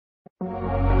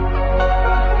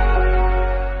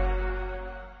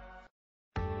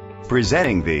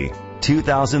Presenting the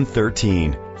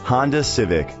 2013 Honda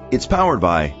Civic. It's powered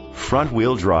by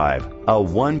front-wheel drive, a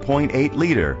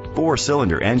 1.8-liter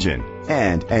 4-cylinder engine,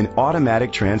 and an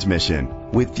automatic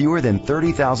transmission. With fewer than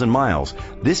 30,000 miles,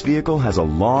 this vehicle has a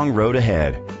long road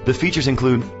ahead. The features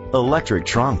include electric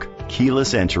trunk,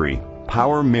 keyless entry,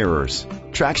 power mirrors,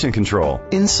 traction control.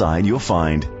 Inside you'll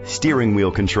find steering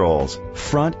wheel controls,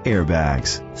 front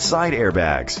airbags, side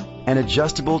airbags, an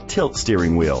adjustable tilt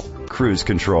steering wheel, cruise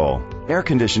control, air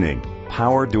conditioning,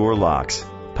 power door locks,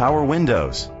 power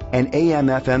windows, an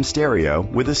AM/FM stereo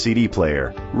with a CD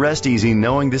player. Rest easy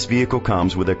knowing this vehicle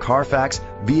comes with a Carfax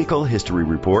Vehicle History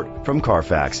Report from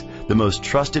Carfax, the most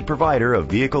trusted provider of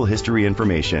vehicle history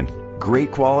information.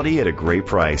 Great quality at a great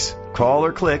price. Call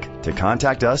or click to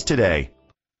contact us today.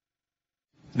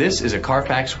 This is a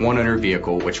Carfax one-owner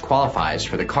vehicle which qualifies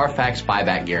for the Carfax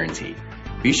buyback guarantee.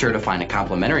 Be sure to find a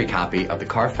complimentary copy of the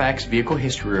Carfax Vehicle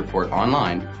History Report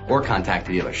online or contact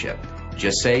the dealership.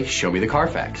 Just say, "Show me the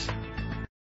Carfax."